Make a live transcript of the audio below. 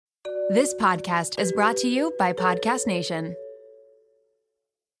This podcast is brought to you by Podcast Nation.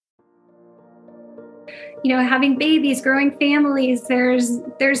 You know, having babies, growing families,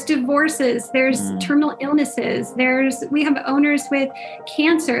 there's divorces, there's terminal illnesses, we have owners with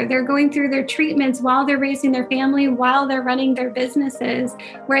cancer. They're going through their treatments while they're raising their family, while they're running their businesses,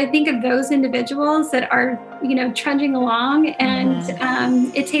 where I think of those individuals that are, you know, trudging along,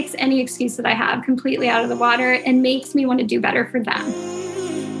 and it takes any excuse that I have completely out of the water and makes me want to do better for them.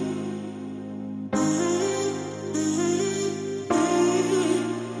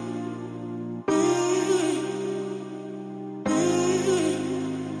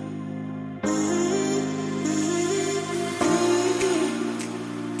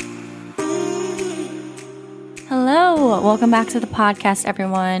 Hello, welcome back to the podcast,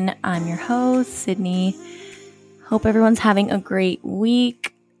 everyone. I'm your host, Sydney. Hope everyone's having a great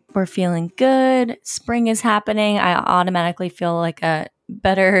week. We're feeling good. Spring is happening. I automatically feel like a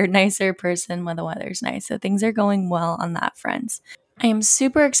better, nicer person when the weather's nice. So things are going well on that front. I am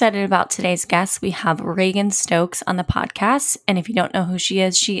super excited about today's guest. We have Regan Stokes on the podcast. And if you don't know who she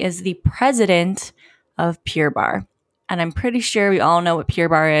is the president of Barre. And I'm pretty sure we all know what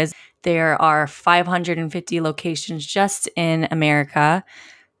Barre is. There are 550 locations just in America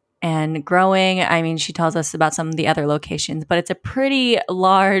and growing. I mean, she tells us about some of the other locations, but it's a pretty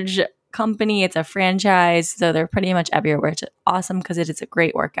large company. It's a franchise, so they're pretty much everywhere, which is awesome because it is a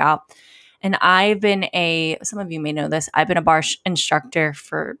great workout. And some of you may know this, I've been a barre instructor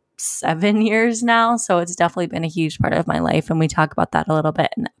for 7 years now, so it's definitely been a huge part of my life, and we talk about that a little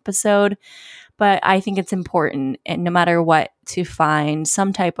bit in the episode. But I think it's important, and no matter what, to find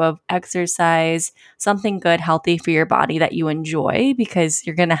some type of exercise, something good, healthy for your body that you enjoy, because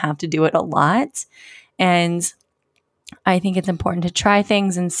you're going to have to do it a lot. And I think it's important to try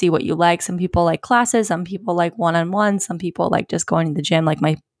things and see what you like. Some people like classes, some people like one-on-one, some people like just going to the gym, like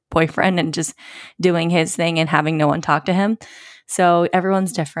my boyfriend, and just doing his thing and having no one talk to him. So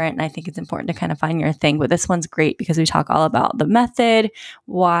everyone's different, and I think it's important to kind of find your thing. But this one's great because we talk all about the method,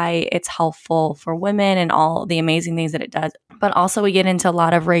 why it's helpful for women, and all the amazing things that it does. But also we get into a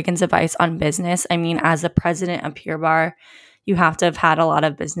lot of Regan's advice on business. I mean, as a president of Barre, you have to have had a lot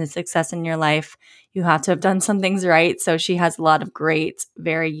of business success in your life. You have to have done some things right. So she has a lot of great,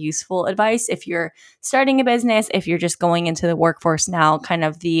 very useful advice if you're starting a business, if you're just going into the workforce now, kind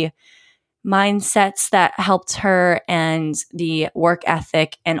of the mindsets that helped her and the work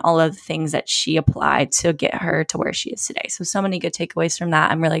ethic and all of the things that she applied to get her to where she is today. So many good takeaways from that.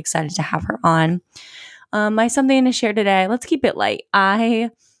 I'm really excited to have her on. I have something to share today. Let's keep it light.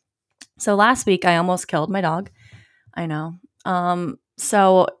 So last week I almost killed my dog. I know.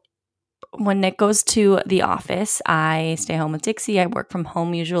 So when Nick goes to the office, I stay home with Dixie. I work from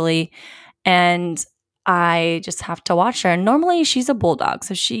home usually, and I just have to watch her. And normally she's a bulldog,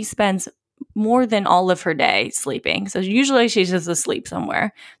 so she spends more than all of her day sleeping. So usually she's just asleep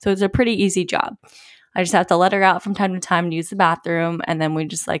somewhere. So it's a pretty easy job. I just have to let her out from time to time to use the bathroom, and then we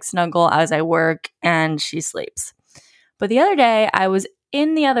just like snuggle as I work and she sleeps. But the other day I was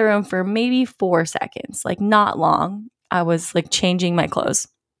in the other room for maybe 4 seconds, like not long. I was like changing my clothes.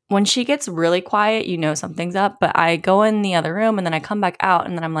 When she gets really quiet, you know something's up, but I go in the other room and then I come back out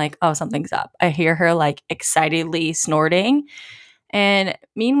and then I'm like, oh, something's up. I hear her like excitedly snorting. And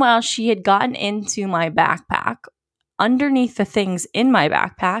meanwhile, she had gotten into my backpack, underneath the things in my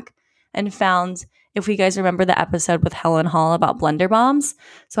backpack, and found, if you guys remember the episode with Helen Hall about blender bombs.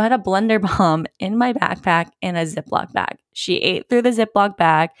 So I had a blender bomb in my backpack in a Ziploc bag. She ate through the Ziploc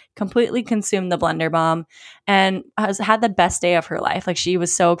bag, completely consumed the blender bomb, and had the best day of her life. Like, she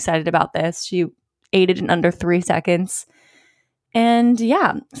was so excited about this. She ate it in under 3 seconds. And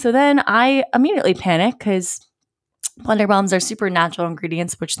yeah, so then I immediately panicked because blender bombs are super natural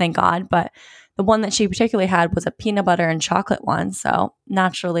ingredients, which thank God. But the one that she particularly had was a peanut butter and chocolate one. So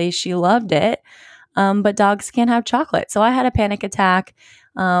naturally, she loved it. But dogs can't have chocolate. So I had a panic attack.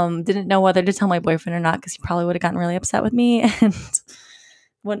 Didn't know whether to tell my boyfriend or not because he probably would have gotten really upset with me and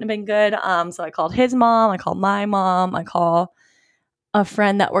wouldn't have been good. So I called his mom. I called my mom. I call a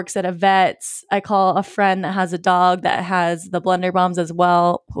friend that works at a vet's. I call a friend that has a dog that has the blender bombs as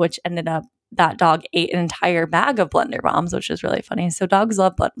well, which ended up that dog ate an entire bag of blender bombs, which is really funny. So dogs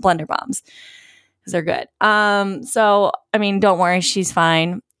love blender bombs because they're good. So, I mean, don't worry. She's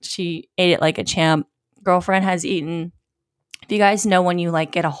fine. She ate it like a champ. Girlfriend has eaten. If you guys know when you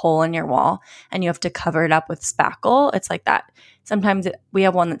like get a hole in your wall and you have to cover it up with spackle, it's like that. Sometimes we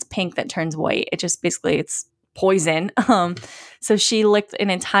have one that's pink that turns white. It just basically, it's poison. So she licked an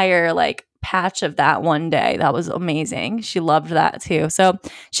entire like patch of that one day. That was amazing. She loved that too. So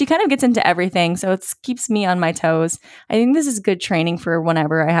she kind of gets into everything. So it keeps me on my toes. I think this is good training for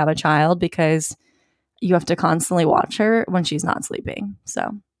whenever I have a child because you have to constantly watch her when she's not sleeping.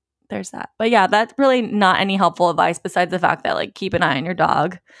 So there's that. But yeah, that's really not any helpful advice besides the fact that like keep an eye on your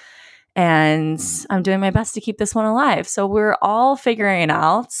dog. And I'm doing my best to keep this one alive. So we're all figuring it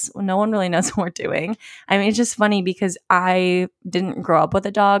out. No one really knows what we're doing. I mean, it's just funny because I didn't grow up with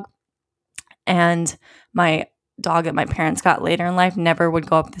a dog. And my dog that my parents got later in life never would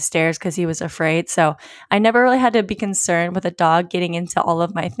go up the stairs because he was afraid. So I never really had to be concerned with a dog getting into all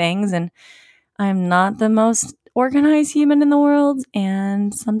of my things. And I'm not the most organized human in the world.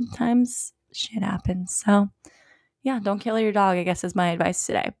 And sometimes shit happens. So yeah, don't kill your dog, I guess is my advice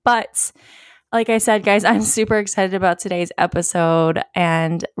today. But like I said, guys, I'm super excited about today's episode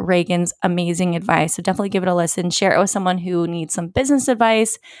and Regan's amazing advice. So definitely give it a listen. Share it with someone who needs some business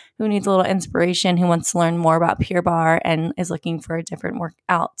advice, who needs a little inspiration, who wants to learn more about Pure Barre and is looking for a different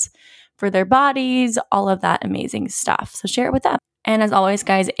workout for their bodies, all of that amazing stuff. So share it with them. And as always,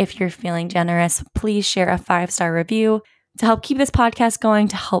 guys, if you're feeling generous, please share a 5-star review to help keep this podcast going,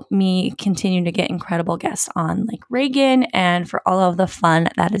 to help me continue to get incredible guests on like Regan and for all of the fun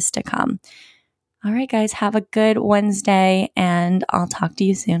that is to come. All right, guys, have a good Wednesday and I'll talk to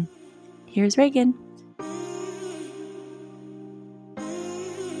you soon. Here's Regan.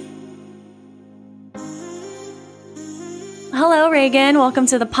 Hello, Regan. Welcome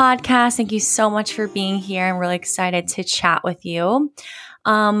to the podcast. Thank you so much for being here. I'm really excited to chat with you.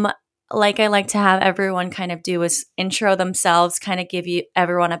 Like I like to have everyone kind of do is intro themselves, kind of give you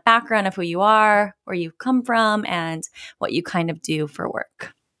everyone a background of who you are, where you come from, and what you kind of do for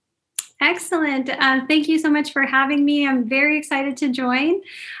work. Excellent. Thank you so much for having me. I'm very excited to join.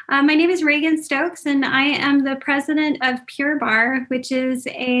 My name is Regan Stokes, and I am the president of Pure Barre, which is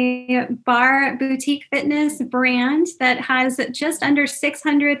a bar boutique fitness brand that has just under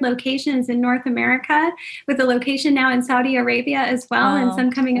 600 locations in North America, with a location now in Saudi Arabia as well, and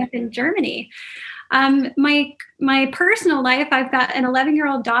some coming up in Germany. My personal life, I've got an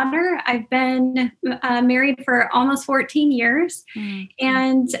 11-year-old daughter. I've been married for almost 14 years.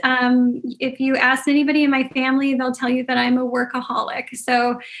 And if you ask anybody in my family, they'll tell you that I'm a workaholic.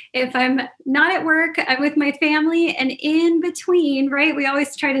 So if I'm not at work, I'm with my family, and in between, right, we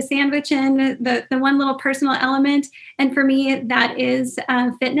always try to sandwich in the one little personal element. And for me, that is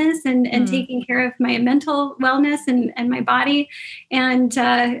fitness and taking care of my mental wellness and my body. And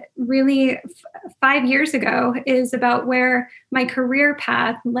really 5 years ago is about where my career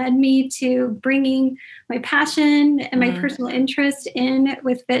path led me to bringing my passion and my personal interest in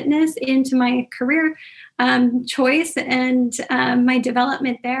with fitness into my career choice and my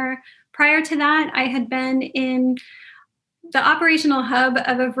development there. Prior to that, I had been in the operational hub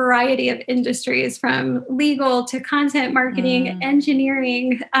of a variety of industries, from legal to content marketing,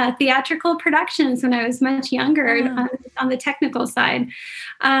 engineering, theatrical productions when I was much younger on the technical side.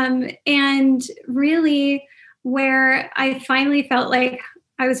 And really where I finally felt like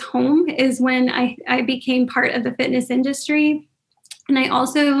I was home is when I became part of the fitness industry. And I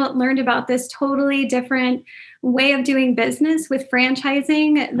also learned about this totally different way of doing business with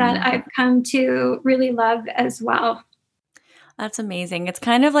franchising that I've come to really love as well. That's amazing. It's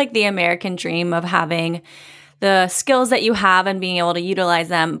kind of like the American dream of having the skills that you have and being able to utilize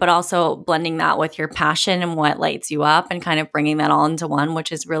them, but also blending that with your passion and what lights you up and kind of bringing that all into one,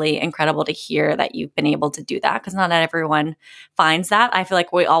 which is really incredible to hear that you've been able to do that, because not everyone finds that. I feel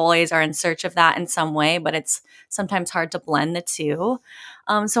like we always are in search of that in some way, but it's sometimes hard to blend the two.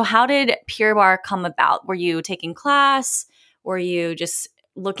 So how did Pure Barre come about? Were you taking class? Were you just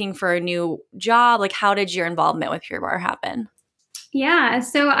looking for a new job? Like, how did your involvement with Pure Barre happen? Yeah,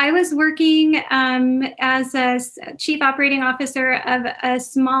 so I was working as a chief operating officer of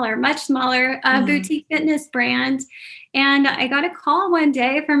a much smaller boutique fitness brand. And I got a call one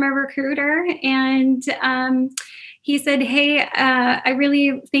day from a recruiter, and he said, hey, I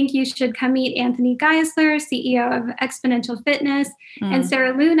really think you should come meet Anthony Geisler, CEO of Exponential Fitness, and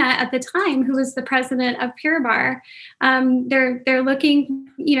Sarah Luna at the time, who was the president of Pure Barre. They're looking,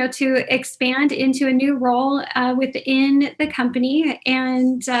 to expand into a new role within the company,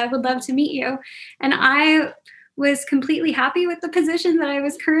 and would love to meet you. And I was completely happy with the position that I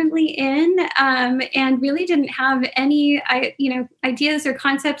was currently in, and really didn't have any, ideas or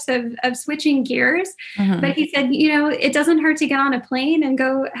concepts of switching gears. But he said, it doesn't hurt to get on a plane and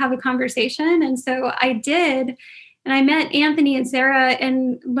go have a conversation. And so I did. And I met Anthony and Sarah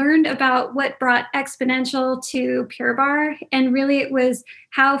and learned about what brought Exponential to Pure Barre. And really it was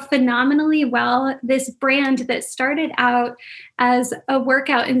how phenomenally well this brand that started out as a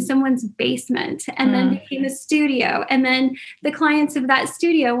workout in someone's basement and then became a studio. And then the clients of that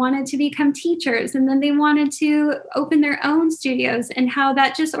studio wanted to become teachers. And then they wanted to open their own studios, and how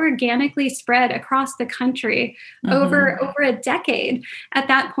that just organically spread across the country over a decade at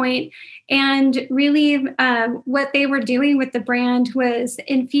that point. And really what they were doing with the brand was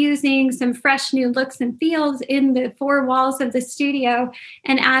infusing some fresh new looks and feels in the four walls of the studio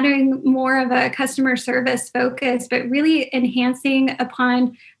and adding more of a customer service focus, but really enhancing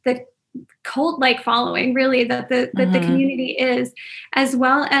upon the cult-like following really that the community is, as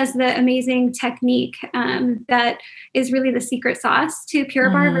well as the amazing technique that is really the secret sauce to Pure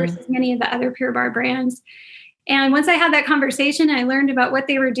Barre versus many of the other Pure Barre brands. And once I had that conversation, I learned about what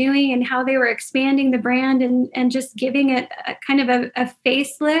they were doing and how they were expanding the brand and just giving it a kind of a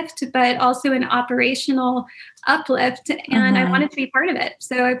facelift, but also an operational uplift. And I wanted to be part of it.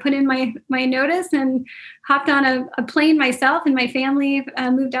 So I put in my notice and hopped on a plane myself, and my family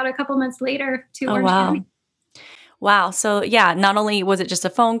moved out a couple months later to Orange County. Wow. So yeah, not only was it just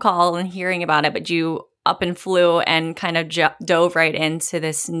a phone call and hearing about it, but you up and flew and kind of dove right into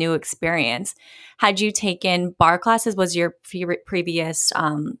this new experience. Had you taken barre classes? Was your previous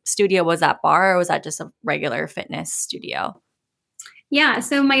studio, was that barre, or was that just a regular fitness studio? Yeah.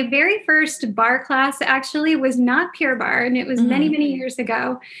 So my very first barre class actually was not Pure Barre, and it was many, many years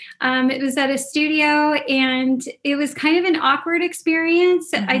ago. It was at a studio, and it was kind of an awkward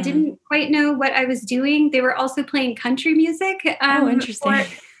experience. I didn't quite know what I was doing. They were also playing country music. Interesting.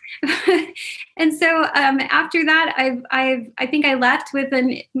 And so after that, I think I left with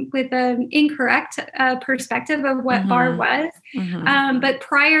an incorrect perspective of what barre was. But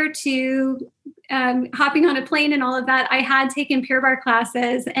prior to hopping on a plane and all of that, I had taken Pure Barre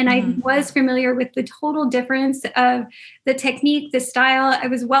classes, and I was familiar with the total difference of the technique, the style. I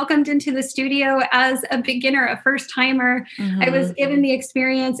was welcomed into the studio as a beginner, a first timer. I was given the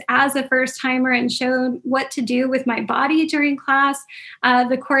experience as a first timer and shown what to do with my body during class.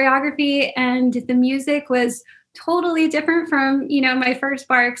 The choreography and the music was totally different from, my first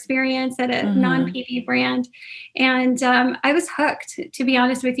barre experience at a non-PB brand. And I was hooked, to be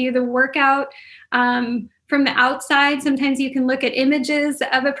honest with you. The workout from the outside, sometimes you can look at images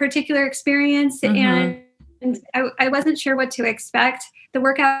of a particular experience and I wasn't sure what to expect. The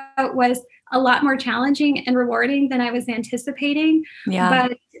workout was a lot more challenging and rewarding than I was anticipating. Yeah.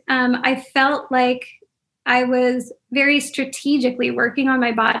 But I felt like I was very strategically working on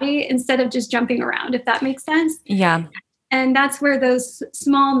my body instead of just jumping around, if that makes sense. Yeah. And that's where those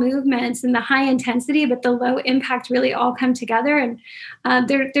small movements and the high intensity, but the low impact really all come together. And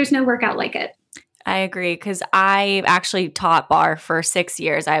there's no workout like it. I agree, because I actually taught barre for 6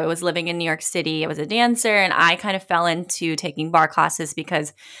 years. I was living in New York City. I was a dancer, and I kind of fell into taking barre classes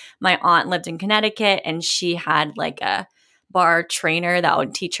because my aunt lived in Connecticut, and she had like a barre trainer that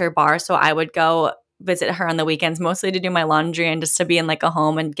would teach her barre. So I would go visit her on the weekends, mostly to do my laundry and just to be in like a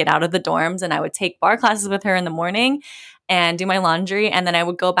home and get out of the dorms. And I would take barre classes with her in the morning and do my laundry. And then I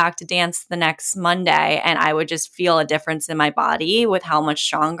would go back to dance the next Monday, and I would just feel a difference in my body with how much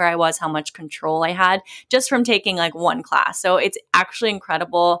stronger I was, how much control I had just from taking like one class. So it's actually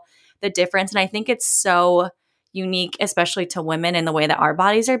incredible, the difference. And I think it's so unique, especially to women, in the way that our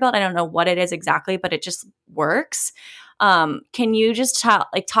bodies are built. I don't know what it is exactly, but it just works. Can you just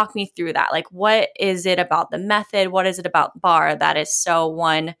talk me through that? Like, what is it about the method? What is it about barre that is so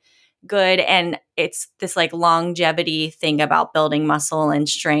good? And it's this like longevity thing about building muscle and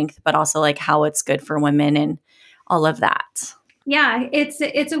strength, but also like how it's good for women and all of that. Yeah, it's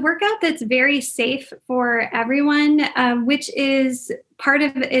a workout that's very safe for everyone, which is part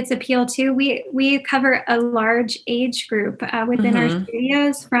of its appeal too. We cover a large age group within our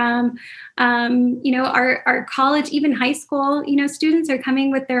studios, from our college, even high school. Students are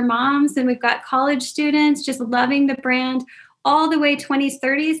coming with their moms, and we've got college students just loving the brand, all the way 20s,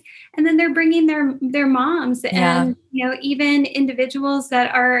 30s, and then they're bringing their moms and even individuals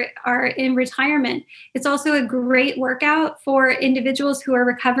that are in retirement. It's also a great workout for individuals who are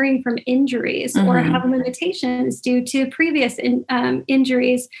recovering from injuries or have limitations due to previous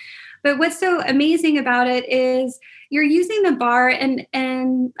injuries. But what's so amazing about it is you're using the barre,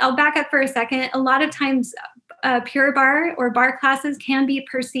 and I'll back up for a second. A lot of times Pure Barre or barre classes can be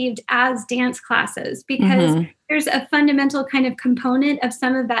perceived as dance classes because there's a fundamental kind of component of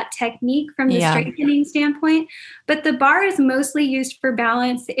some of that technique from the strengthening standpoint, but the barre is mostly used for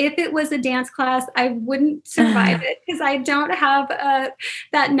balance. If it was a dance class, I wouldn't survive it because I don't have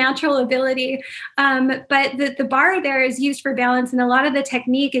that natural ability. But the barre there is used for balance, and a lot of the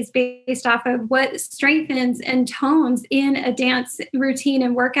technique is based off of what strengthens and tones in a dance routine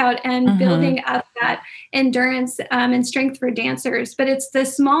and workout, and building up that endurance and strength for dancers. But it's the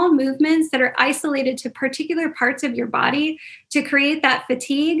small movements that are isolated to particular parts of your body to create that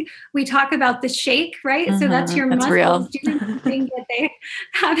fatigue. We talk about the shake, right? So that's your muscles doing something that they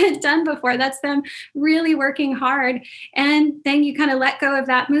haven't done before. That's them really working hard. And then you kind of let go of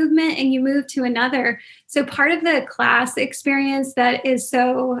that movement and you move to another. So part of the class experience that is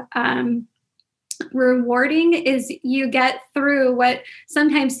so rewarding is you get through what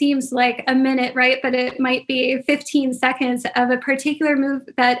sometimes seems like a minute, right? But it might be 15 seconds of a particular move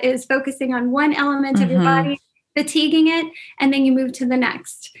that is focusing on one element of your body, fatiguing it, and then you move to the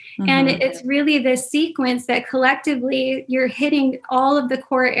next. And it's really this sequence that collectively you're hitting all of the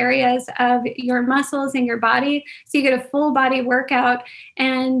core areas of your muscles and your body. So you get a full body workout.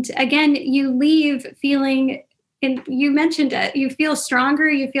 And again, you leave feeling, and you mentioned it, you feel stronger,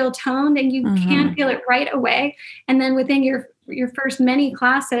 you feel toned, and you can feel it right away. And then within your first many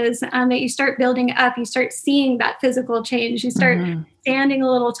classes that you start building up, you start seeing that physical change. You start standing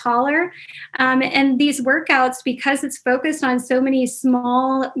a little taller. And these workouts, because it's focused on so many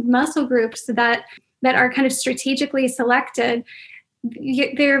small muscle groups that are kind of strategically selected,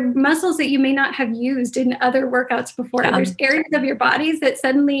 they're muscles that you may not have used in other workouts before. There's areas of your bodies that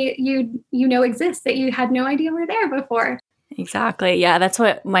suddenly you know exist that you had no idea were there before. Exactly. Yeah, that's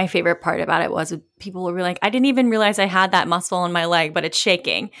what my favorite part about it was. People were like, I didn't even realize I had that muscle in my leg, but it's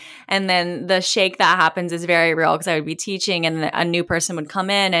shaking. And then the shake that happens is very real, because I would be teaching and a new person would come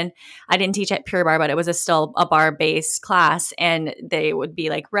in, and I didn't teach at Pure Barre, but it was still a barre-based class, and they would be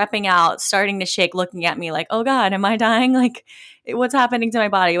like repping out, starting to shake, looking at me like, oh God, am I dying? Like, what's happening to my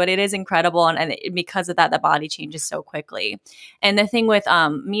body? But it is incredible. And because of that, the body changes so quickly. And the thing with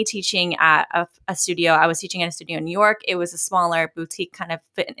me teaching at a studio, I was teaching at a studio in New York. It was a smaller boutique kind of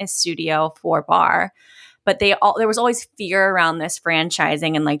fitness studio for barre. But there was always fear around this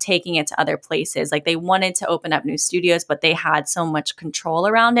franchising and like taking it to other places. Like they wanted to open up new studios, but they had so much control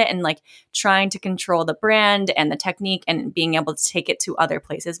around it, and like trying to control the brand and the technique and being able to take it to other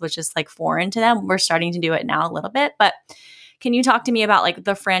places was just like foreign to them. We're starting to do it now a little bit, but can you talk to me about like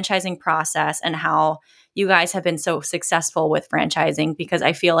the franchising process and how you guys have been so successful with franchising? Because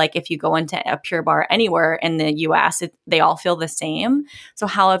I feel like if you go into a Pure Barre anywhere in the US, they all feel the same. So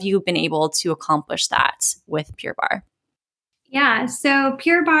how have you been able to accomplish that with Pure Barre? Yeah, so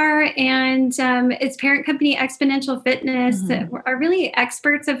Pure Barre and its parent company, Exponential Fitness, are really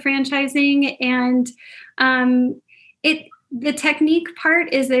experts of franchising. And the technique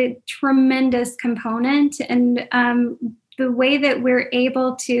part is a tremendous component. And the way that we're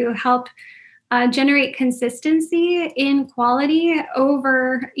able to help generate consistency in quality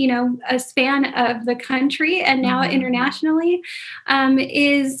over, a span of the country and now internationally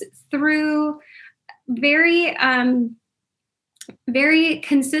is through very, very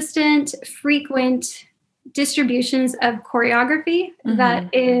consistent, frequent distributions of choreography that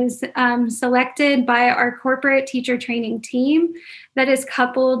is selected by our corporate teacher training team, that is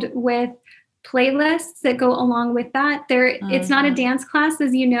coupled with playlists that go along with that. It's not a dance class,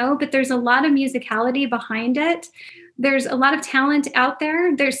 as you know, but there's a lot of musicality behind it. There's a lot of talent out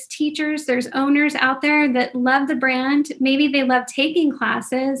there. There's teachers, there's owners out there that love the brand. Maybe they love taking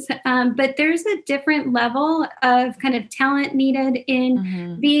classes, but there's a different level of kind of talent needed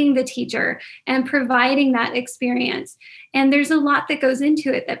in being the teacher and providing that experience. And there's a lot that goes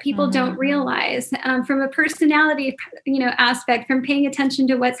into it that people don't realize, from a personality, aspect, from paying attention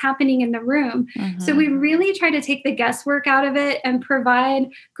to what's happening in the room. So we really try to take the guesswork out of it and provide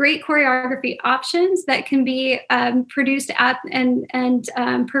great choreography options that can be produced at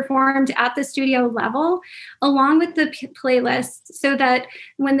and performed at the studio level, along with the playlists, so that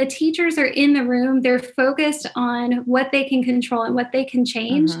when the teachers are in the room, they're focused on what they can control and what they can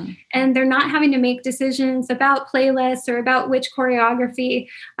change. And they're not having to make decisions about playlists or about which choreography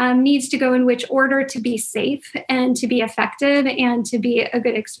needs to go in which order to be safe and to be effective and to be a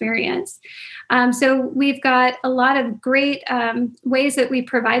good experience. So we've got a lot of great ways that we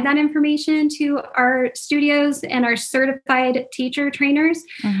provide that information to our studios and our certified teacher trainers,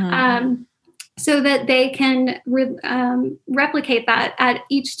 so that they can replicate that at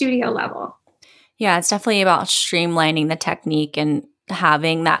each studio level. Yeah, it's definitely about streamlining the technique and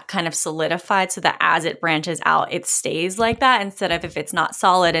having that kind of solidified so that as it branches out, it stays like that, instead of if it's not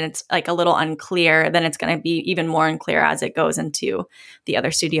solid and it's like a little unclear, then it's going to be even more unclear as it goes into the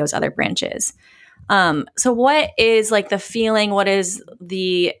other studios, other branches. So what is like the feeling? What is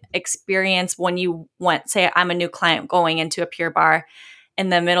the experience when you went, say I'm a new client going into a Pure Barre in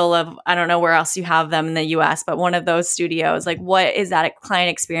the middle of, I don't know where else you have them in the US, but one of those studios, like what is that client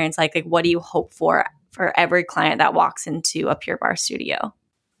experience like? Like what do you hope for every client that walks into a Pure Barre studio?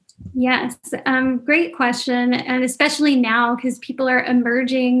 Yes, great question. And especially now, because people are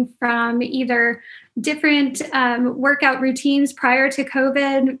emerging from either different workout routines prior to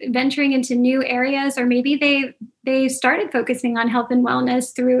COVID, venturing into new areas, or maybe they started focusing on health and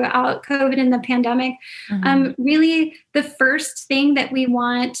wellness throughout COVID and the pandemic. Really, the first thing that we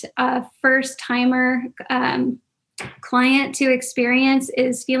want a first timer client to experience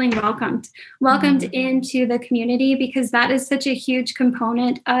is feeling welcomed into the community, because that is such a huge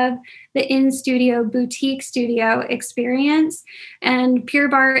component of the in-studio boutique studio experience. And Pure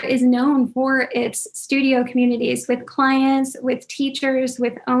Barre is known for its studio communities with clients, with teachers,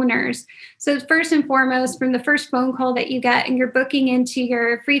 with owners. So first and foremost, from the first phone call that you get and you're booking into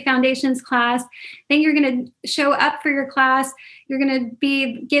your free foundations class, then you're going to show up for your class. You're going to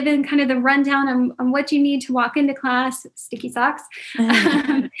be given kind of the rundown on what you need to walk into class, sticky socks.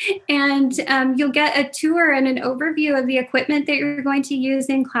 And you'll get a tour and an overview of the equipment that you're going to use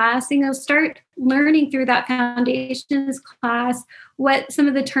in class. And you'll start learning through that foundations class what some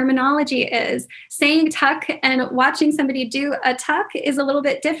of the terminology is. Saying tuck and watching somebody do a tuck is a little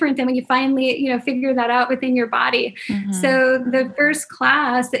bit different than when you finally, figure that out within your body. So the first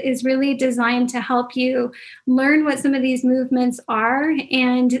class is really designed to help you learn what some of these movements are,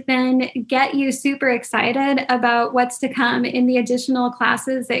 and then get you super excited about what's to come in the additional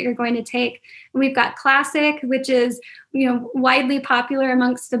classes that you're going to take. We've got Classic, which is widely popular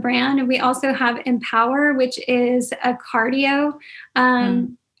amongst the brand. And we also have Empower, which is a cardio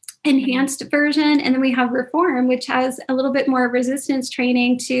enhanced version. And then we have Reform, which has a little bit more resistance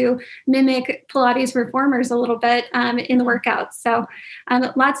training to mimic Pilates reformers a little bit in the workouts. So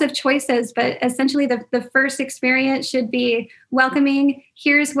lots of choices, but essentially the first experience should be welcoming.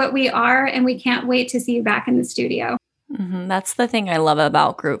 Here's what we are, and we can't wait to see you back in the studio. That's the thing I love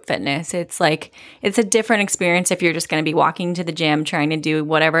about group fitness. It's like, it's a different experience if you're just going to be walking to the gym, trying to do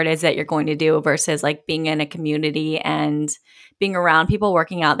whatever it is that you're going to do, versus like being in a community and being around people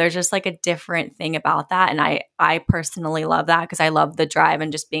working out. There's just like a different thing about that. And I personally love that, because I love the drive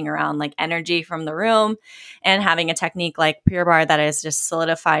and just being around like energy from the room and having a technique like Pure Barre that is just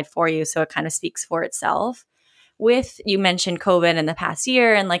solidified for you. So it kind of speaks for itself. You mentioned COVID in the past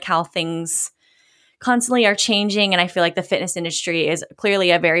year and like how things constantly are changing. And I feel like the fitness industry is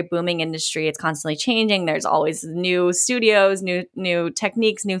clearly a very booming industry. It's constantly changing. There's always new studios, new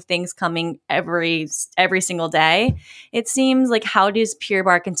techniques, new things coming every single day. It seems like, how does Pure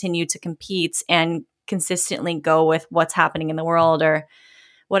Barre continue to compete and consistently go with what's happening in the world or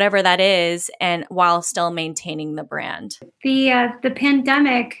whatever that is, and while still maintaining the brand? The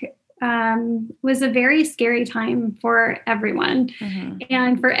pandemic was a very scary time for everyone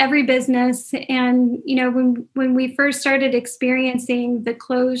and for every business. And, when we first started experiencing the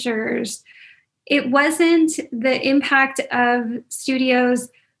closures, it wasn't the impact of studios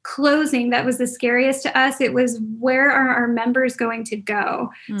closing that was the scariest to us. It was, where are our members going to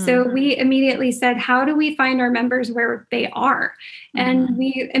go? So we immediately said, how do we find our members where they are? And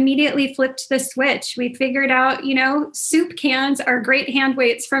we immediately flipped the switch. We figured out, soup cans are great hand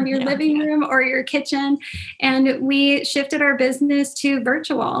weights from your living room or your kitchen. And we shifted our business to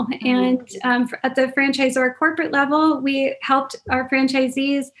virtual. And at the franchisor corporate level, we helped our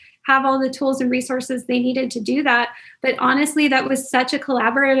franchisees have all the tools and resources they needed to do that. But honestly, that was such a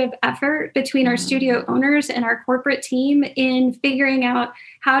collaborative effort between our studio owners and our corporate team in figuring out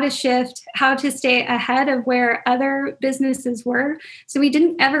how to shift, how to stay ahead of where other businesses were. So we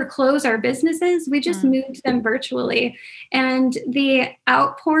didn't ever close our businesses. We just moved them virtually. And the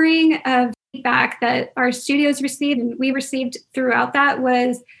outpouring of feedback that our studios received and we received throughout that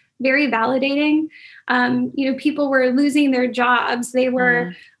was very validating. People were losing their jobs. They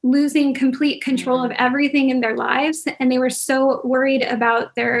were losing complete control of everything in their lives. And they were so worried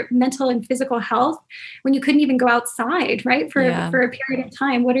about their mental and physical health when you couldn't even go outside, right? For a period of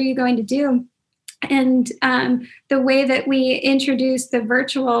time. What are you going to do? And the way that we introduced the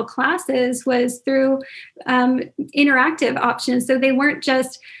virtual classes was through interactive options. So they weren't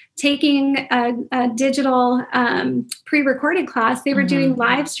just taking a digital pre-recorded class. They were doing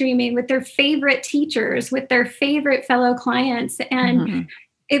live streaming with their favorite teachers, with their favorite fellow clients. And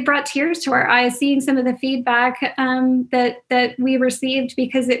it brought tears to our eyes seeing some of the feedback that we received,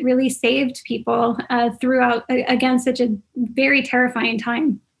 because it really saved people throughout, again, such a very terrifying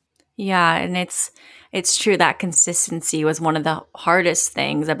time. Yeah, and it's true that consistency was one of the hardest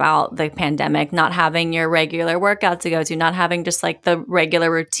things about the pandemic, not having your regular workout to go to, not having just like the regular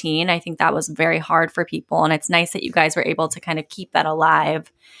routine. I think that was very hard for people, and it's nice that you guys were able to kind of keep that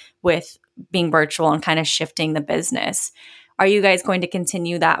alive with being virtual and kind of shifting the business. Are you guys going to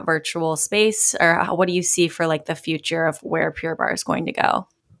continue that virtual space, or what do you see for like the future of where Pure Barre is going to go?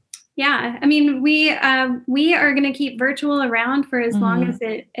 Yeah, I mean, we are going to keep virtual around for as long as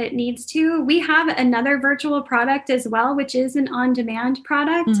it needs to. We have another virtual product as well, which is an on-demand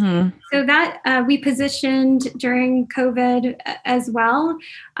product. So that we positioned during COVID as well.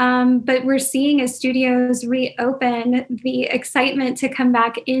 But we're seeing as studios reopen, the excitement to come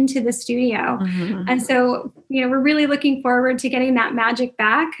back into the studio. And so, we're really looking forward to getting that magic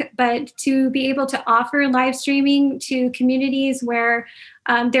back, but to be able to offer live streaming to communities where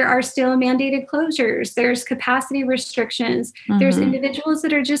there are still mandated closures, there's capacity restrictions, there's individuals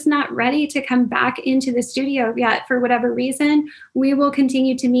that are just not ready to come back into the studio yet for whatever reason. We will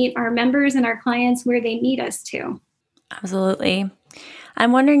continue to meet our members and our clients where they need us to. Absolutely.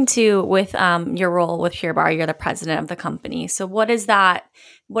 I'm wondering too, with your role with Pure Barre, you're the president of the company. So what is that?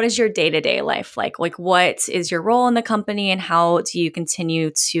 What is your day-to-day life like? Like, what is your role in the company, and how do you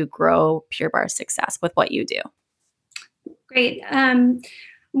continue to grow Pure Barre's success with what you do? Great.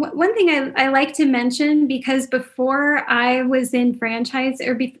 One thing I like to mention, because before I was in franchise,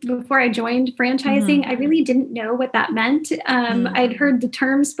 or before I joined franchising, I really didn't know what that meant. I'd heard the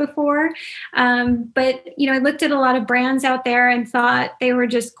terms before, but I looked at a lot of brands out there and thought they were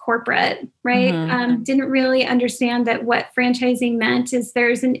just corporate, right? Didn't really understand that what franchising meant is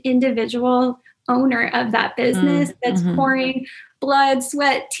there's an individual owner of that business that's pouring blood,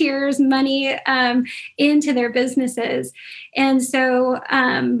 sweat, tears, money into their businesses. And so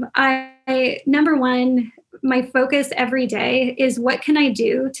number one, my focus every day is what can I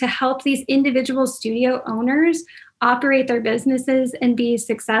do to help these individual studio owners operate their businesses and be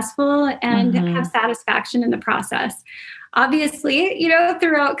successful and have satisfaction in the process. Obviously,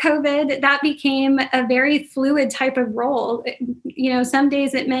 throughout COVID, that became a very fluid type of role. Some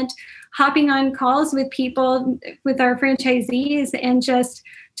days it meant hopping on calls with people, with our franchisees, and just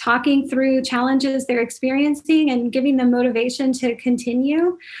talking through challenges they're experiencing and giving them motivation to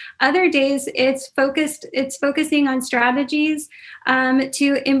continue. Other days it's focusing on strategies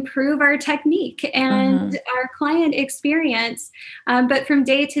to improve our technique and our client experience. But from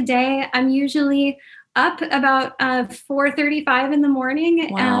day to day, I'm usually up about 4:35 in the morning.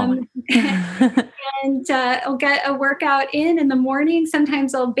 Wow. And I'll get a workout in the morning.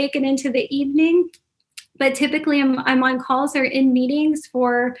 Sometimes I'll bake it into the evening. But typically I'm on calls or in meetings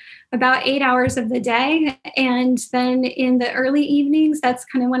for about 8 hours of the day. And then in the early evenings, that's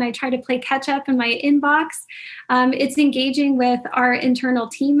kind of when I try to play catch up in my inbox. It's engaging with our internal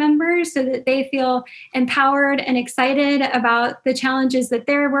team members so that they feel empowered and excited about the challenges that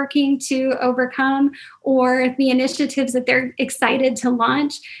they're working to overcome, or the initiatives that they're excited to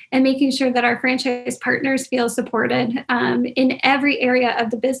launch, and making sure that our franchise partners feel supported in every area of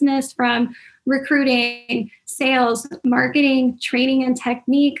the business, from recruiting, sales, marketing, training and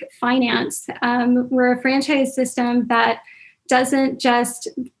technique, finance. We're a franchise system that doesn't just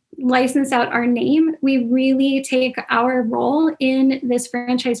license out our name. We really take our role in this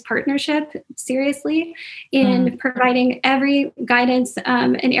franchise partnership seriously in providing every guidance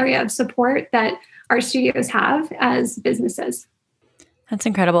and area of support that our studios have as businesses. That's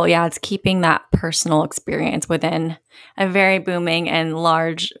incredible. Yeah, it's keeping that personal experience within a very booming and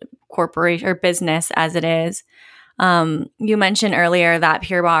large corporation or business as it is. You mentioned earlier that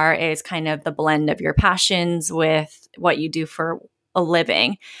Pure Barre is kind of the blend of your passions with what you do for a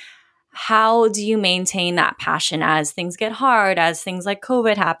living. How do you maintain that passion as things get hard, as things like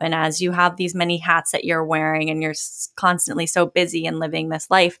COVID happen, as you have these many hats that you're wearing and you're constantly so busy and living this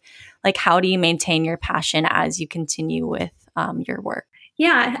life? Like, how do you maintain your passion as you continue with your work?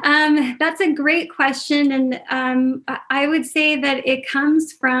 Yeah, that's a great question. And I would say that it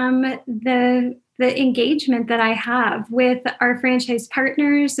comes from the engagement that I have with our franchise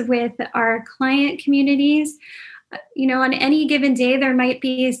partners, with our client communities. On any given day, there might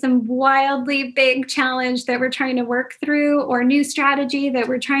be some wildly big challenge that we're trying to work through, or new strategy that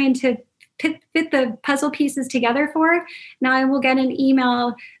we're trying to fit the puzzle pieces together for. Now I will get an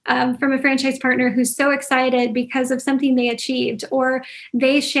email from a franchise partner who's so excited because of something they achieved, or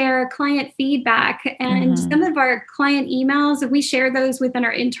they share client feedback. And some of our client emails, we share those within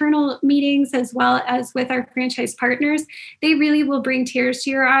our internal meetings as well as with our franchise partners. They really will bring tears to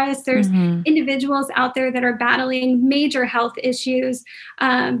your eyes. There's individuals out there that are battling major health issues.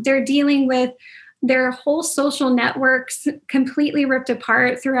 They're dealing with their whole social networks completely ripped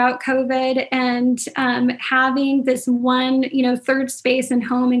apart throughout COVID, and having this one, third space and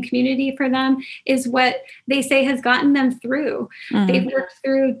home and community for them is what they say has gotten them through. They've worked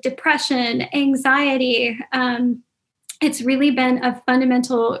through depression, anxiety. It's really been a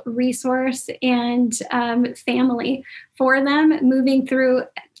fundamental resource and family for them moving through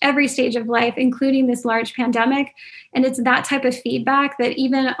every stage of life, including this large pandemic. And it's that type of feedback that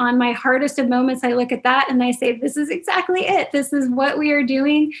even on my hardest of moments, I look at that and I say, this is exactly it. This is what we are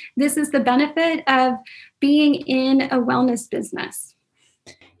doing. This is the benefit of being in a wellness business.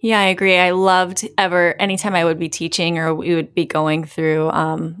 Yeah, I agree. I loved anytime I would be teaching or we would be going through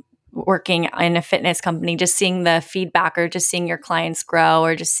working in a fitness company, just seeing the feedback or just seeing your clients grow,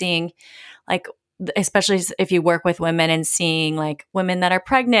 or just seeing, like, especially if you work with women and seeing like women that are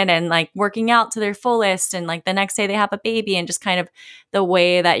pregnant and like working out to their fullest, and like the next day they have a baby, and just kind of the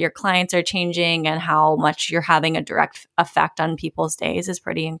way that your clients are changing and how much you're having a direct effect on people's days is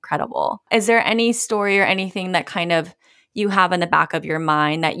pretty incredible. Is there any story or anything that kind of you have in the back of your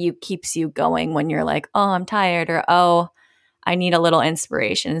mind that keeps you going when you're like, oh, I'm tired, or oh, I need a little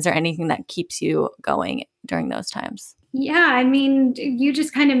inspiration? Is there anything that keeps you going during those times? Yeah, I mean, you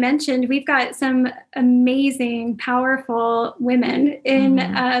just kind of mentioned we've got some amazing, powerful women in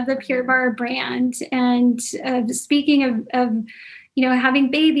the Pure Barre brand. And speaking of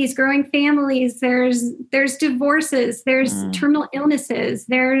having babies, growing families, there's divorces, there's terminal illnesses,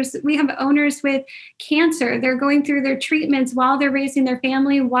 we have owners with cancer. They're going through their treatments while they're raising their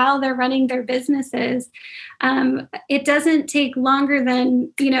family, while they're running their businesses. It doesn't take longer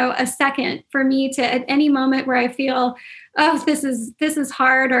than, a second for me to, at any moment where I feel, oh, this is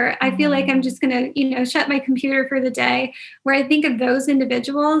hard, or I feel like I'm just going to, shut my computer for the day, where I think of those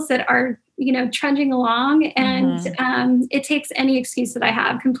individuals that are, trudging along, and it takes any excuse that I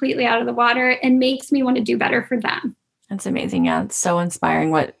have completely out of the water and makes me want to do better for them. That's amazing. Yeah, it's so inspiring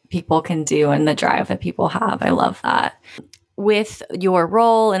what people can do and the drive that people have. I love that. With your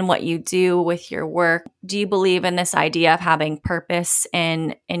role and what you do with your work, do you believe in this idea of having purpose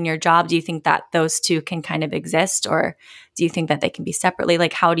in your job? Do you think that those two can kind of exist, or do you think that they can be separately?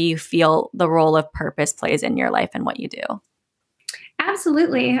 Like, how do you feel the role of purpose plays in your life and what you do?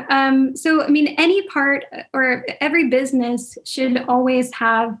 Absolutely. So, I mean, any part or every business should always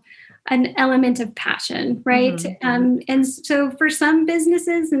have an element of passion, right? And so for some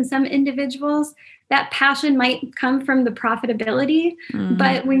businesses and some individuals, that passion might come from the profitability.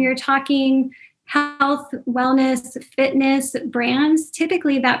 But when you're talking health, wellness, fitness brands,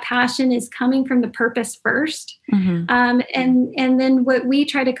 typically that passion is coming from the purpose first. And then what we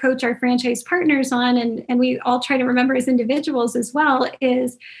try to coach our franchise partners on, and we all try to remember as individuals as well,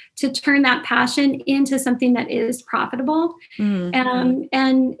 is to turn that passion into something that is profitable. And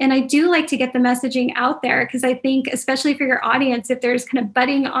I do like to get the messaging out there, because I think, especially for your audience, if there's kind of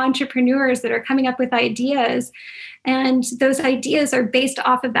budding entrepreneurs that are coming up with ideas, and those ideas are based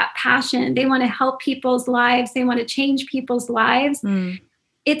off of that passion, they want to help people's lives, they want to change people's lives.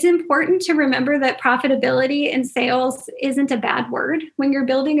 It's important to remember that profitability and sales isn't a bad word when you're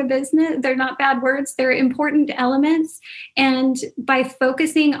building a business. They're not bad words. They're important elements. And by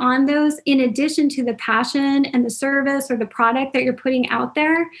focusing on those, in addition to the passion and the service or the product that you're putting out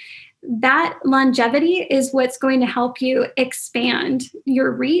there, that longevity is what's going to help you expand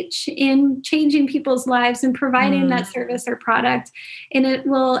your reach in changing people's lives and providing that service or product. And it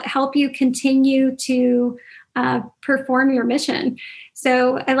will help you continue to perform your mission.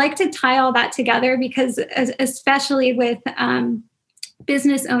 So I like to tie all that together, because especially with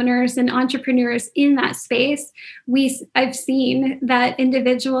business owners and entrepreneurs in that space, I've seen that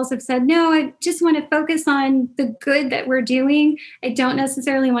individuals have said, no, I just want to focus on the good that we're doing. I don't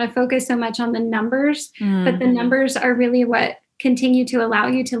necessarily want to focus so much on the numbers, but the numbers are really what continue to allow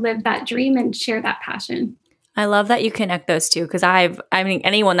you to live that dream and share that passion. I love that you connect those two, because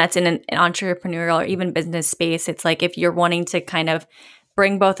anyone that's in an entrepreneurial or even business space, it's like if you're wanting to kind of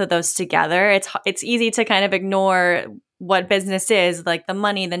bring both of those together, it's easy to kind of ignore what business is, like the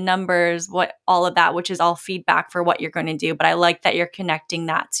money, the numbers, what all of that, which is all feedback for what you're going to do. But I like that you're connecting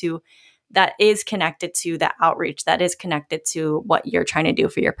that is connected to the outreach, that is connected to what you're trying to do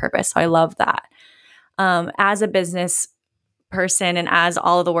for your purpose. So I love that. As a business person and as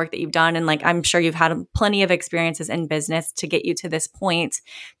all of the work that you've done, and like I'm sure you've had plenty of experiences in business to get you to this point,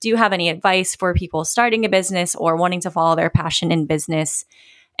 do you have any advice for people starting a business or wanting to follow their passion in business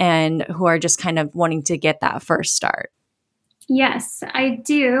and who are just kind of wanting to get that first start? Yes, I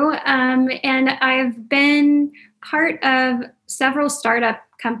do. And I've been part of several startup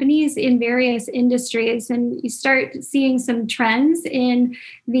companies in various industries, and you start seeing some trends in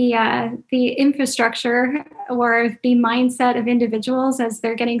the infrastructure or the mindset of individuals as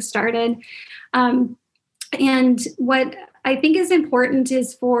they're getting started. And what I think is important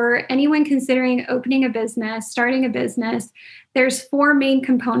is for anyone considering opening a business, starting a business, there's 4 main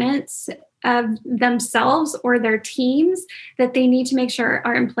components of themselves or their teams that they need to make sure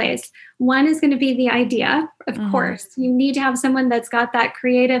are in place. One is going to be the idea, of course. You need to have someone that's got that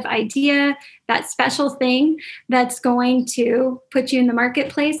creative idea, that special thing that's going to put you in the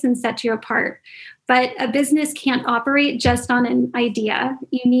marketplace and set you apart. But a business can't operate just on an idea.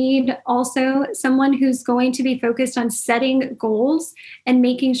 You need also someone who's going to be focused on setting goals and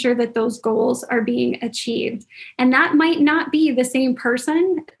making sure that those goals are being achieved. And that might not be the same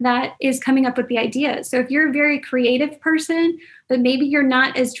person that is coming up with the idea. So if you're a very creative person, but maybe you're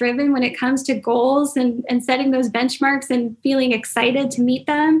not as driven when it comes to goals and setting those benchmarks and feeling excited to meet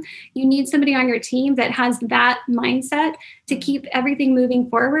them, you need somebody on your team that has that mindset to keep everything moving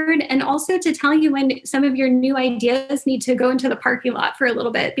forward, and also to tell you when some of your new ideas need to go into the parking lot for a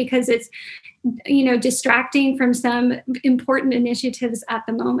little bit because it's, distracting from some important initiatives at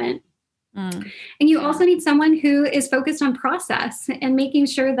the moment. And you also need someone who is focused on process and making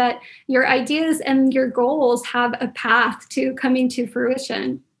sure that your ideas and your goals have a path to coming to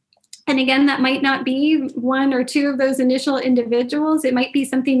fruition. And again, that might not be 1 or 2 of those initial individuals. It might be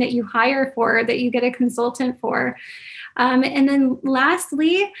something that you hire for, that you get a consultant for. And then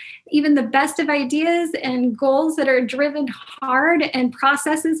lastly, even the best of ideas and goals that are driven hard and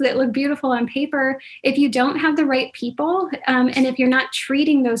processes that look beautiful on paper, if you don't have the right people, and if you're not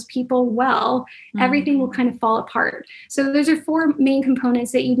treating those people well, everything will kind of fall apart. So those are 4 main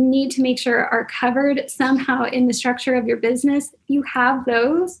components that you need to make sure are covered somehow in the structure of your business. If you have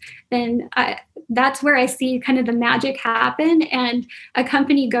those, then that's where I see kind of the magic happen, and a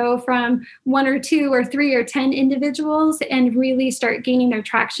company go from 1 or 2 or 3 or 10 individuals and really start gaining their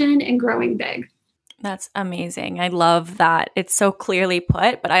traction and growing big. That's amazing. I love that. It's so clearly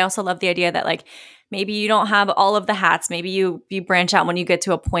put, but I also love the idea that like maybe you don't have all of the hats. Maybe you branch out when you get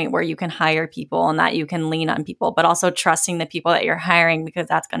to a point where you can hire people and that you can lean on people, but also trusting the people that you're hiring because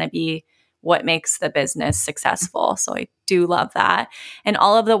that's going to be what makes the business successful. So I do love that. And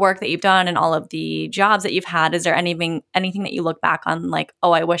all of the work that you've done and all of the jobs that you've had, is there anything that you look back on like,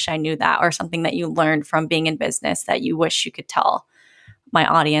 oh, I wish I knew that, or something that you learned from being in business that you wish you could tell my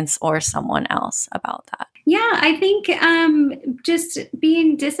audience or someone else about that? Yeah, I think just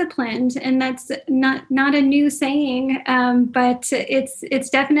being disciplined, and that's not a new saying, but it's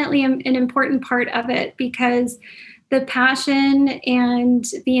definitely an important part of it, because the passion and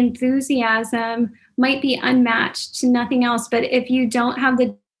the enthusiasm might be unmatched to nothing else. But if you don't have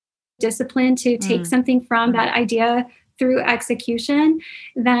the discipline to take something from that idea through execution,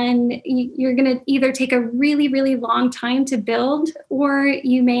 then you're going to either take a really, really long time to build, or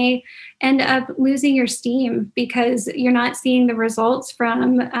you may end up losing your steam because you're not seeing the results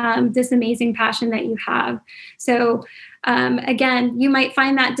from this amazing passion that you have. So again, you might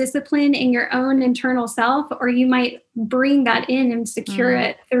find that discipline in your own internal self, or you might bring that in and secure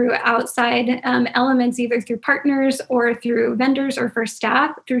it through outside elements, either through partners or through vendors or through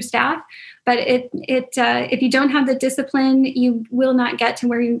staff. But if you don't have the discipline, you will not get to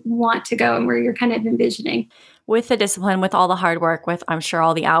where you want to go and where you're kind of envisioning. With the discipline, with all the hard work, with I'm sure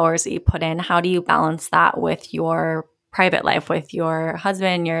all the hours that you put in, how do you balance that with your private life, with your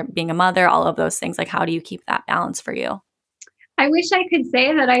husband, your being a mother, all of those things? Like, how do you keep that balance for you? I wish I could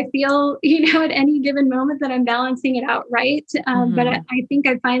say that I feel, at any given moment that I'm balancing it out right. But I think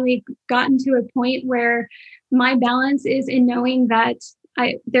I've finally gotten to a point where my balance is in knowing that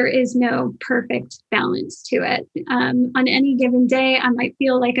there is no perfect balance to it. On any given day, I might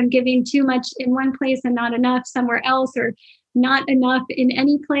feel like I'm giving too much in one place and not enough somewhere else, or not enough in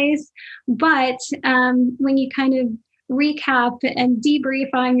any place. But when you kind of recap and debrief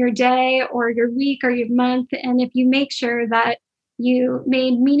on your day or your week or your month, and if you make sure that you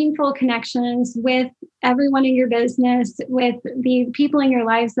made meaningful connections with everyone in your business, with the people in your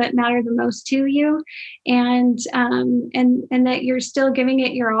lives that matter the most to you, and that you're still giving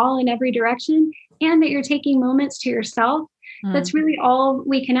it your all in every direction, and that you're taking moments to yourself. That's really all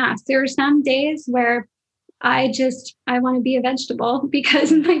we can ask. There are some days where I want to be a vegetable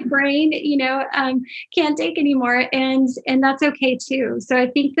because my brain, can't take anymore. And that's okay too. So I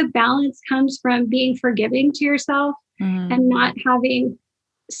think the balance comes from being forgiving to yourself and not having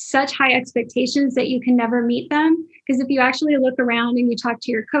such high expectations that you can never meet them. Because if you actually look around and you talk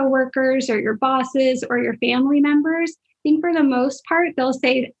to your coworkers or your bosses or your family members, I think for the most part, they'll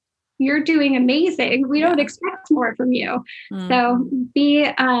say, you're doing amazing. We don't expect more from you. So be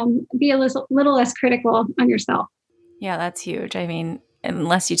a little less critical on yourself. Yeah, that's huge. I mean,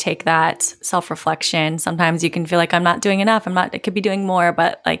 unless you take that self-reflection, sometimes you can feel like I'm not doing enough. I could be doing more,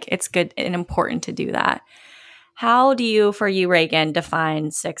 but like it's good and important to do that. How do you, for you, Regan, define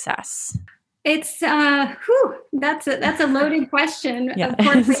success? It's that's a loaded question, of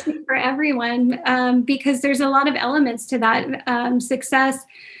course, I think for everyone, because there's a lot of elements to that. Success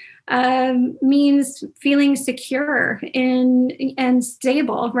means feeling secure and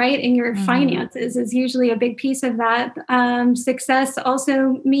stable, right? In your finances is usually a big piece of that. Success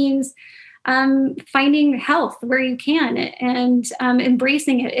also means finding health where you can and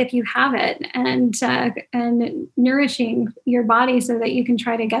embracing it if you have it, and nourishing your body so that you can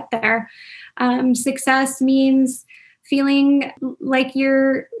try to get there. Success means feeling like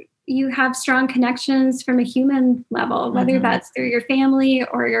you have strong connections from a human level, whether that's through your family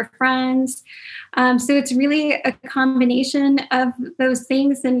or your friends. So it's really a combination of those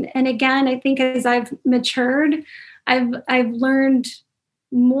things. And again, I think as I've matured, I've learned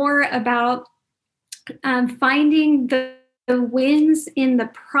more about finding the wins in the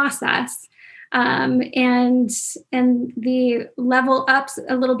process. And the level ups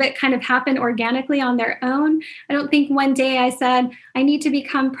a little bit kind of happen organically on their own. I don't think one day I said, I need to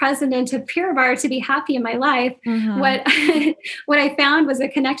become president of Pure Barre to be happy in my life. What I found was a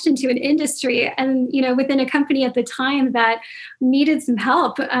connection to an industry and, within a company at the time that needed some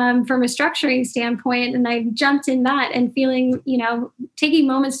help from a structuring standpoint. And I jumped in that and feeling, taking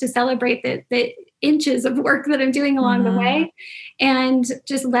moments to celebrate the inches of work that I'm doing along the way, and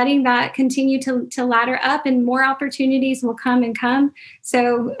just letting that continue to ladder up, and more opportunities will come and come.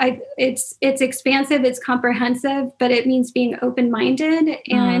 So it's expansive, it's comprehensive, but it means being open-minded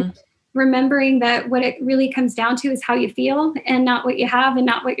and remembering that what it really comes down to is how you feel and not what you have and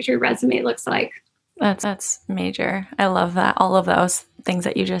not what your resume looks like. That's major. I love that. All of those things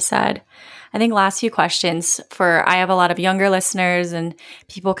that you just said. I think last few questions I have a lot of younger listeners and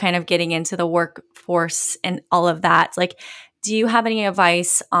people kind of getting into the workforce and all of that. Like, do you have any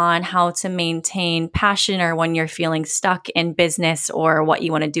advice on how to maintain passion, or when you're feeling stuck in business or what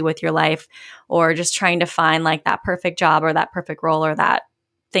you want to do with your life, or just trying to find like that perfect job or that perfect role or that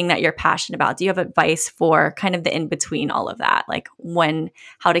thing that you're passionate about? Do you have advice for kind of the in between all of that? Like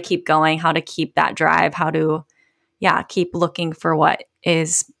how to keep going, how to keep that drive, how to keep looking for what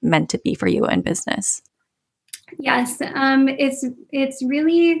is meant to be for you in business? Yes. It's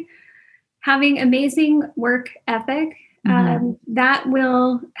really having amazing work ethic. That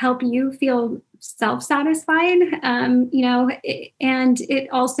will help you feel self-satisfied, and it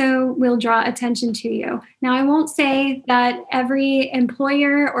also will draw attention to you. Now, I won't say that every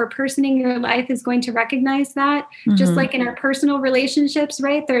employer or person in your life is going to recognize that. Just like in our personal relationships,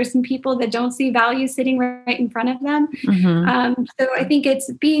 right? There are some people that don't see value sitting right in front of them. So I think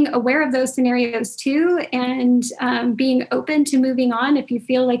it's being aware of those scenarios too, and being open to moving on if you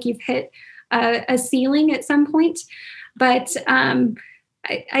feel like you've hit a ceiling at some point. But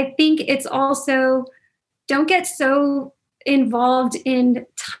I think it's also, don't get so involved in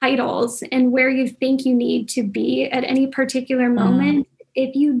titles and where you think you need to be at any particular moment.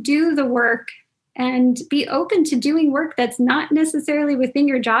 If you do the work and be open to doing work that's not necessarily within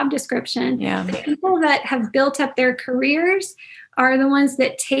your job description, the people that have built up their careers are the ones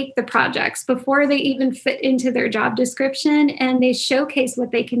that take the projects before they even fit into their job description, and they showcase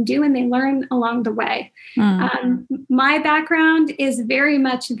what they can do and they learn along the way. My background is very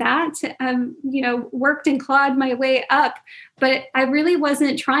much that, worked and clawed my way up, but I really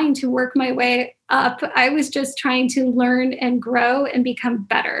wasn't trying to work my way up. I was just trying to learn and grow and become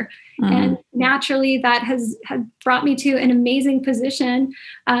better. And naturally that has brought me to an amazing position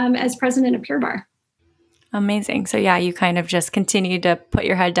as president of Pure Barre. Amazing. So you kind of just continued to put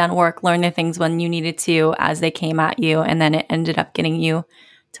your head down, work, learn the things when you needed to as they came at you. And then it ended up getting you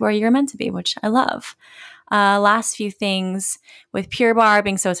to where you're meant to be, which I love. Last few things with Pure Barre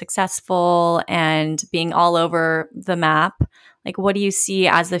being so successful and being all over the map, like what do you see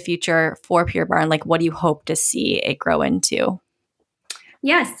as the future for Pure Barre, and like what do you hope to see it grow into?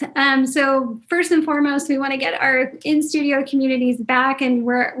 Yes. So first and foremost, we want to get our in-studio communities back, and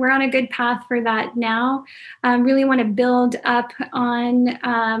we're on a good path for that now. Really want to build up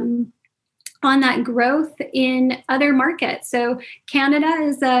on on that growth in other markets. So Canada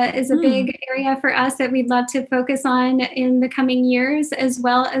is a big area for us that we'd love to focus on in the coming years, as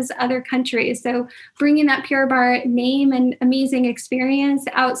well as other countries. So bringing that Pure Barre name and amazing experience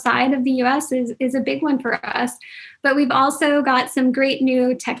outside of the US is a big one for us. But we've also got some great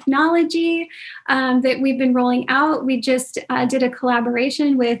new technology that we've been rolling out. We just did a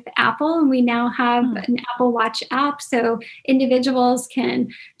collaboration with Apple, and we now have an Apple Watch app. So individuals can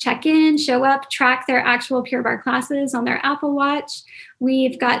check in, show up, track their actual Pure Barre classes on their Apple Watch.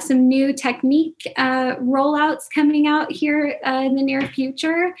 We've got some new technique rollouts coming out here in the near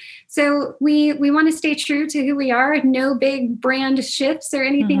future. So we want to stay true to who we are. No big brand shifts or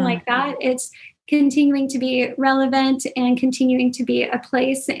anything like that. It's continuing to be relevant and continuing to be a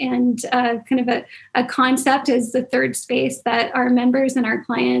place and kind of a concept as the third space that our members and our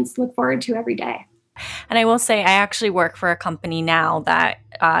clients look forward to every day. And I will say, I actually work for a company now that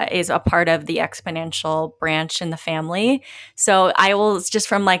is a part of the exponential branch in the family. So I will, just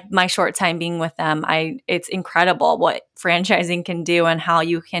from like my short time being with them, it's incredible what franchising can do and how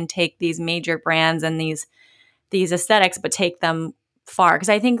you can take these major brands and these aesthetics, but take them far. Because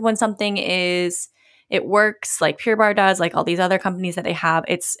I think when something it works like Pure Barre does, like all these other companies that they have,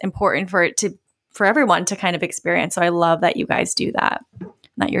 it's important for everyone to kind of experience. So I love that you guys do that,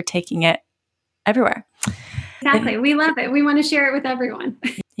 that you're taking it everywhere. Exactly. We love it. We want to share it with everyone.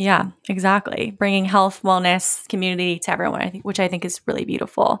 Yeah, exactly. Bringing health, wellness, community to everyone, which I think is really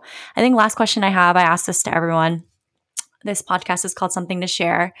beautiful. I think last question I asked this to everyone. This podcast is called Something to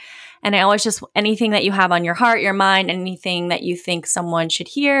Share. And I always just, anything that you have on your heart, your mind, anything that you think someone should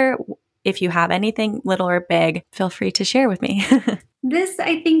hear, if you have anything little or big, feel free to share with me. This,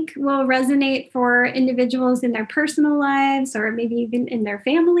 I think, will resonate for individuals in their personal lives or maybe even in their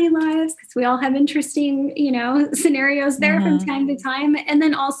family lives, because we all have interesting, scenarios there from time to time. And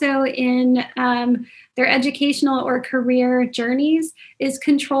then also in their educational or career journeys is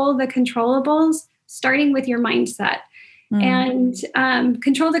control the controllables, starting with your mindset. And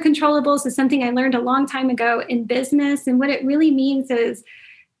control the controllables is something I learned a long time ago in business. And what it really means is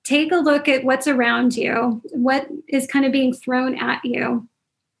take a look at what's around you, what is kind of being thrown at you,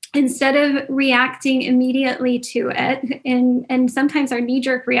 instead of reacting immediately to it. And sometimes our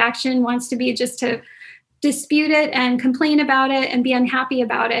knee-jerk reaction wants to be just to dispute it and complain about it and be unhappy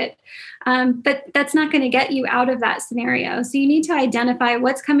about it. But that's not going to get you out of that scenario. So you need to identify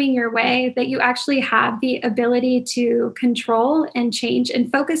what's coming your way that you actually have the ability to control and change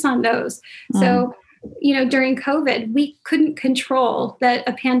and focus on those. So, during COVID, we couldn't control that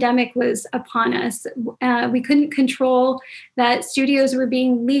a pandemic was upon us. We couldn't control that studios were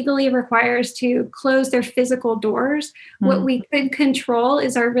being legally required to close their physical doors. What we could control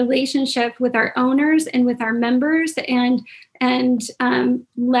is our relationship with our owners and with our members, and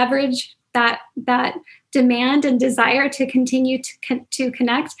leverage that demand and desire to continue to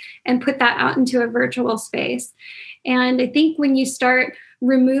connect and put that out into a virtual space. And I think when you start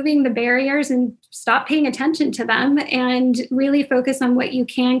removing the barriers and stop paying attention to them and really focus on what you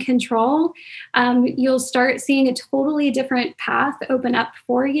can control, you'll start seeing a totally different path open up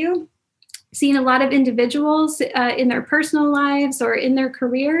for you. Seeing a lot of individuals in their personal lives or in their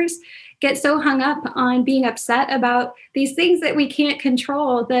careers get so hung up on being upset about these things that we can't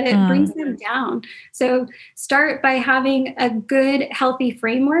control that it brings them down. So start by having a good, healthy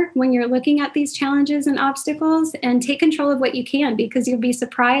framework when you're looking at these challenges and obstacles, and take control of what you can, because you'll be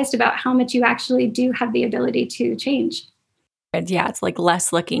surprised about how much you actually do have the ability to change. Yeah, it's like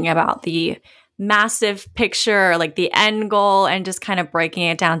less looking about the massive picture, like the end goal, and just kind of breaking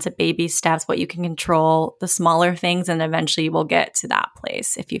it down to baby steps, what you can control, the smaller things, and eventually you will get to that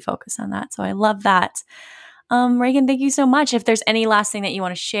place if you focus on that. So I love that. Regan, thank you so much. If there's any last thing that you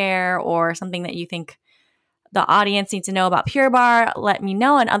want to share or something that you think the audience needs to know about Pure Barre, let me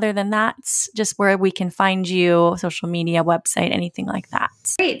know. And other than that, just where we can find you, social media, website, anything like that.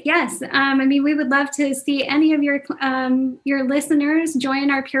 Great. Yes. We would love to see any of your listeners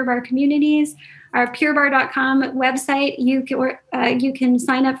join our Pure Barre communities. Our purebarre.com website, you can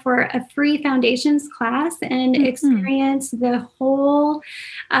sign up for a free foundations class and experience the whole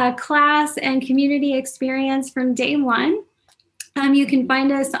class and community experience from day one. You can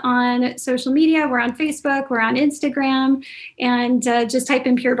find us on social media. We're on Facebook, we're on Instagram, and just type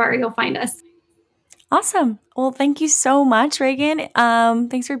in Pure Barre, you'll find us. Awesome. Well, thank you so much, Regan.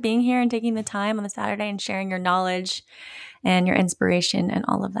 Thanks for being here and taking the time on the Saturday and sharing your knowledge and your inspiration and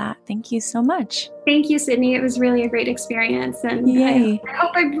all of that. Thank you so much. Thank you, Sydney. It was really a great experience. And I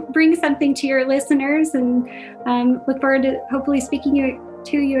hope I bring something to your listeners, and look forward to hopefully speaking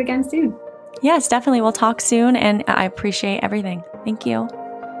to you again soon. Yes, definitely. We'll talk soon, and I appreciate everything. Thank you.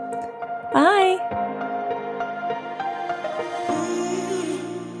 Bye.